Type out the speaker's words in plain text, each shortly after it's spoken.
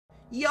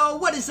Yo,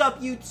 what is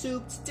up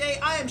YouTube? Today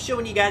I am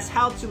showing you guys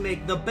how to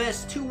make the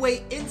best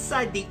two-way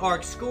inside the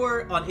arc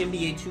scorer on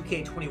NBA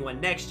 2K21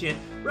 Next Gen.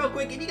 Real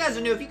quick, if you guys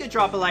are new, if you could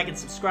drop a like and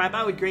subscribe,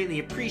 I would greatly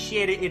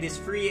appreciate it. It is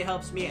free, it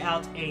helps me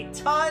out a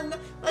ton.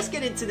 Let's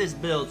get into this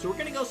build. So we're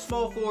gonna go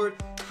small forward,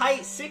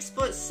 height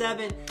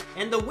 6'7",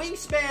 and the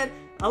wingspan.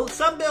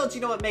 Some builds,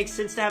 you know, it makes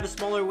sense to have a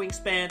smaller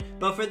wingspan,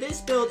 but for this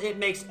build, it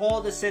makes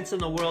all the sense in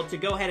the world to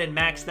go ahead and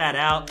max that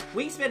out.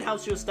 Wingspan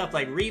helps you with stuff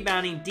like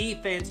rebounding,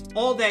 defense,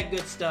 all that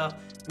good stuff.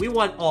 We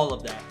want all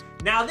of that.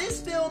 Now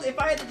this build, if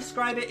I had to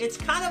describe it, it's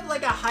kind of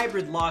like a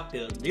hybrid lock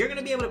build. You're going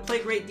to be able to play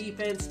great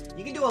defense.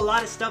 You can do a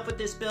lot of stuff with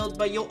this build,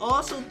 but you'll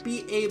also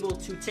be able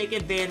to take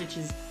advantage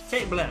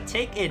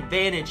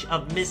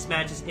of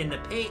mismatches in the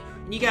paint.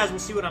 And you guys will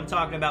see what I'm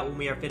talking about when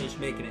we are finished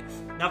making it.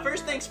 Now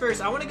first things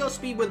first, I want to go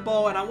speed with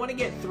ball, and I want to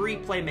get 3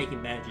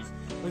 playmaking badges.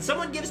 When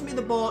someone gives me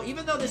the ball,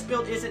 even though this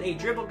build isn't a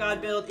dribble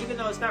god build, even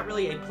though it's not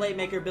really a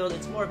playmaker build,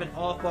 it's more of an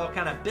off-ball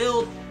kind of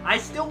build, I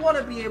still want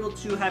to be able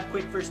to have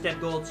quick first step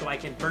gold so I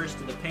can burst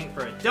to the paint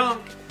for a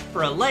dunk,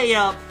 for a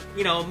layup,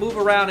 you know, move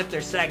around if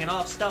they're sagging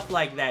off, stuff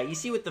like that. You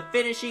see with the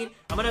finishing,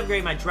 I'm going to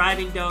upgrade my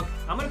driving dunk.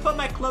 I'm going to put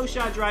my close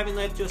shot driving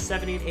lift to a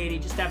 70 and 80,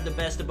 just to have the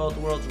best of both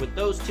worlds with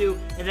those two,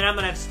 and then I'm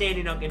going to have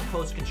standing dunk and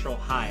post control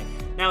high.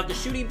 Now with the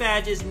shooting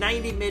badges,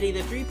 90 midi,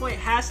 the 3-point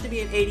has to be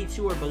an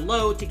 82 or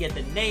below to get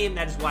the name.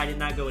 That is why I did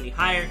not go any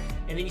higher.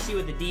 And then you see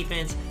with the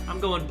defense, I'm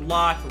going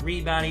block,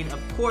 rebounding, of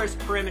course,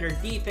 perimeter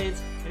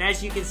defense. And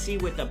as you can see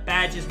with the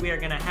badges we are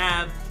going to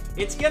have,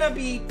 it's going to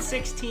be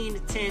 16,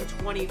 10,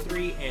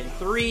 23, and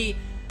 3.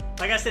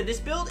 Like I said, this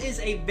build is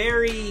a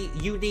very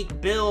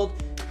unique build.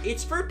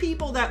 It's for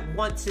people that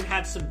want to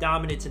have some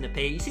dominance in the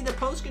paint. You see the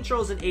post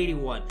control is an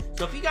 81.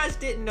 So if you guys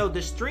didn't know,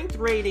 the strength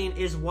rating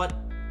is what,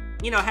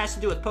 you know, has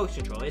to do with post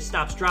control. It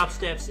stops drop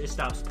steps, it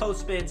stops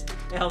post spins,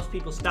 it helps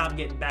people stop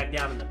getting back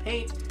down in the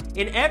paint.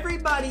 And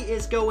everybody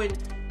is going,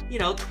 you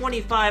know,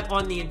 25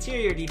 on the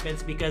interior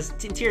defense because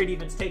interior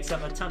defense takes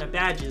up a ton of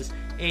badges.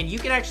 And you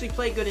can actually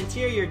play good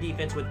interior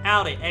defense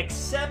without it,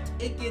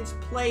 except against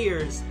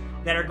players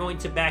that are going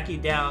to back you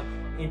down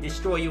and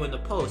destroy you in the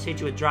post, hit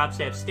you with drop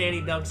steps,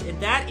 standing dunks,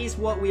 and that is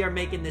what we are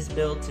making this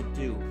build to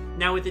do.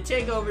 Now with the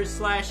takeovers,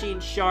 slashing,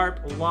 sharp,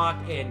 lock,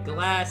 and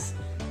glass,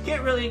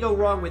 can't really go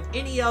wrong with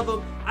any of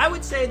them. I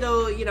would say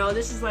though, you know,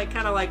 this is like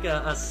kind of like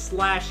a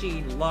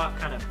slashing lock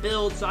kind of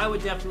build, so I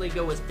would definitely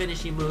go with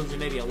finishing moves and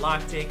maybe a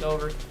lock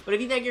takeover. But if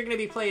you think you're going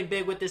to be playing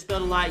big with this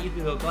build a lot, you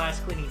can go glass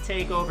cleaning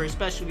takeover,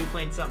 especially if you're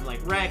playing something like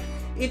Rec.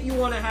 If you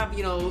want to have,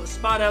 you know,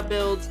 spot up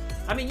builds,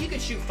 I mean, you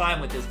could shoot fine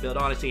with this build,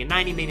 honestly, a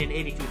 90 mid and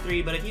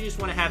 82-3, but if you just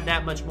want to have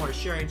that much more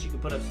assurance, you can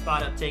put up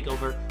spot up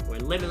takeover or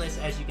limitless,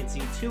 as you can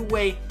see,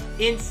 two-way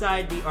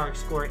inside the arc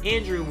score.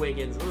 Andrew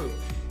Wiggins,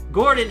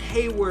 Gordon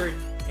Hayward,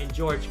 and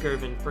George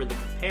Gervin for the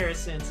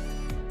comparisons.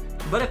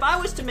 But if I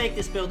was to make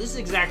this build, this is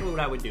exactly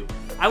what I would do.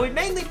 I would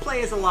mainly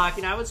play as a lock,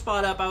 and I would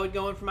spot up, I would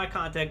go in for my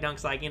contact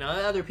dunks like, you know,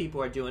 other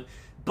people are doing.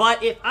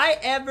 But if I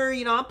ever,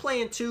 you know, I'm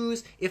playing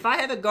twos, if I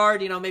have a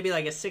guard, you know, maybe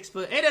like a 6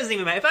 foot, it doesn't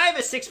even matter. If I have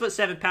a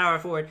 6'7" power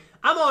forward,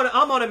 I'm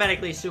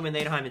automatically assuming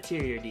they don't have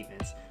interior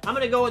defense. I'm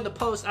going to go in the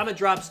post, I'm going to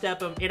drop step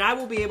them, and I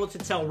will be able to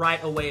tell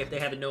right away if they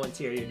have no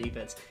interior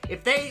defense.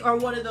 If they are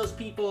one of those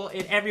people,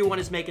 and everyone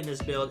is making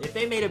this build, if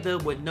they made a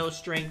build with no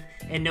strength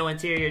and no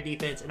interior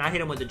defense, and I hit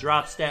them with the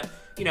drop step,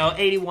 you know,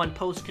 81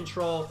 post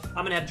control,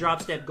 I'm going to have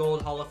drop step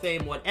gold, Hall of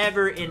Fame,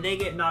 whatever, and they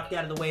get knocked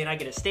out of the way and I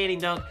get a standing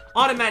dunk,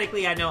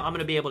 automatically I know I'm going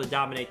to be able to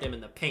dominate them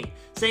in the paint.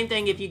 Same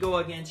thing if you go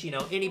against, you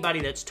know, anybody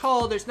that's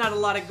tall. There's not a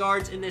lot of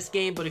guards in this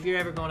game, but if you're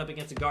ever going up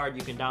against a guard,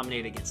 you can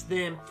dominate against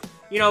them.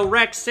 You know,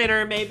 Rec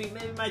center, maybe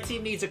my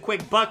team needs a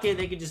quick bucket,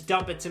 they can just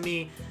dump it to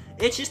me.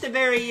 It's just a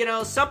very, you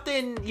know,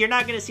 something you're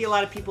not going to see a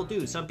lot of people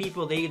do. Some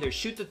people, they either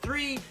shoot the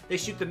 3, they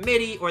shoot the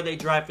midi, or they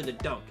drive for the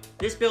dunk.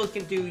 This build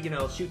can do, you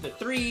know, shoot the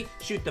 3,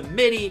 shoot the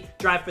midi,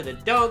 drive for the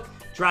dunk,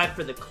 drive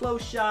for the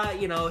close shot,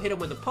 you know, hit them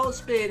with a post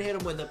spin, hit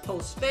them with a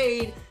post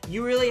fade.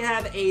 You really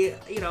have a,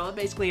 you know,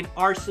 basically an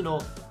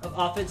arsenal of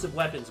offensive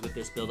weapons with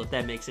this build, if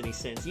that makes any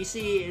sense. You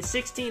see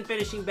 16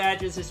 finishing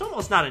badges. It's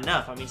almost not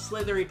enough. I mean,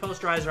 slithery,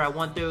 posterizer, I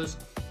want those.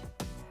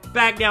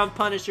 Back down,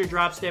 Punisher,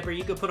 drop stepper.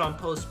 You could put on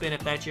post spin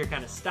if that's your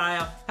kind of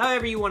style.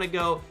 However you want to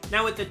go.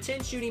 Now with the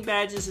 10 shooting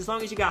badges, as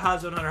long as you got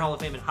Hobbs 100 Hall of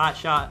Fame and hot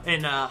shot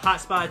and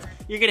hot spots,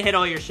 you're gonna hit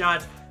all your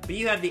shots. But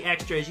you have the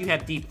extras. You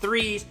have deep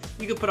threes.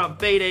 You can put on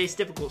fade ace,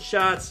 difficult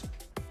shots,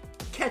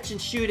 catch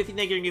and shoot if you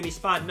think you're gonna be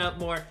spotting up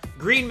more.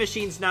 Green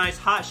machine's nice.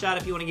 Hot shot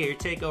if you want to get your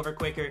takeover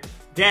quicker.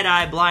 Dead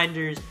eye,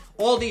 blinders.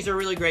 All these are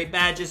really great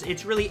badges.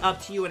 It's really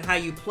up to you and how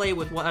you play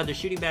with what other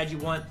shooting badge you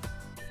want.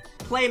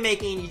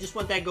 Playmaking, you just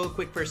want that go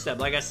quick first step.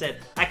 Like I said,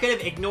 I could have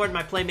ignored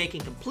my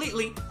playmaking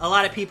completely. A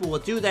lot of people will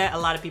do that. A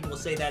lot of people will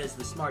say that is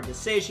the smart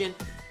decision.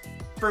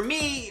 For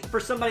me, for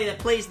somebody that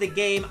plays the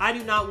game, I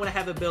do not want to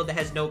have a build that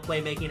has no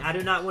playmaking. I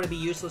do not want to be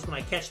useless when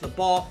I catch the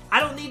ball. I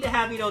don't need to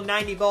have, you know,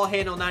 90 ball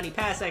handle, 90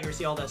 pass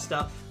accuracy, all that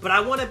stuff. But I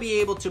want to be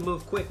able to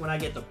move quick when I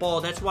get the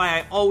ball. That's why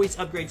I always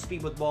upgrade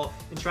speed with ball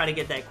and try to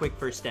get that quick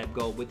first step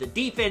goal. With the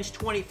defense,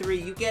 23,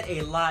 you get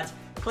a lot.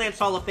 Clamps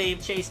Hall of Fame,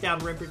 Chase Down,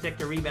 Rim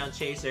Protector, Rebound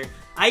Chaser.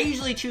 I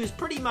usually choose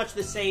pretty much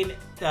the same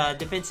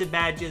defensive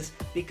badges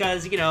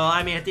because, you know,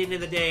 I mean, at the end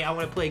of the day, I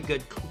want to play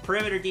good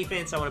perimeter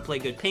defense, I want to play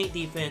good paint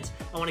defense,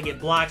 I want to get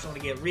blocks, I want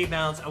to get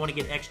rebounds, I want to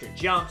get extra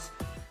jumps.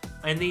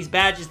 And these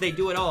badges, they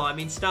do it all. I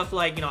mean, stuff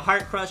like, you know,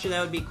 Heart Crusher,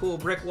 that would be cool.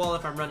 Brick Wall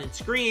if I'm running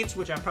screens,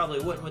 which I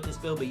probably wouldn't with this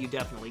build, but you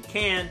definitely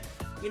can.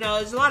 You know,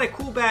 there's a lot of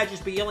cool badges,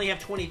 but you only have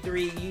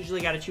 23. You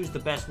usually got to choose the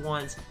best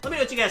ones. Let me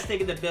know what you guys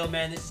think of the build,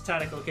 man. This is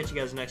Tonic. I'll catch you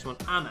guys next one.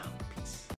 I'm out.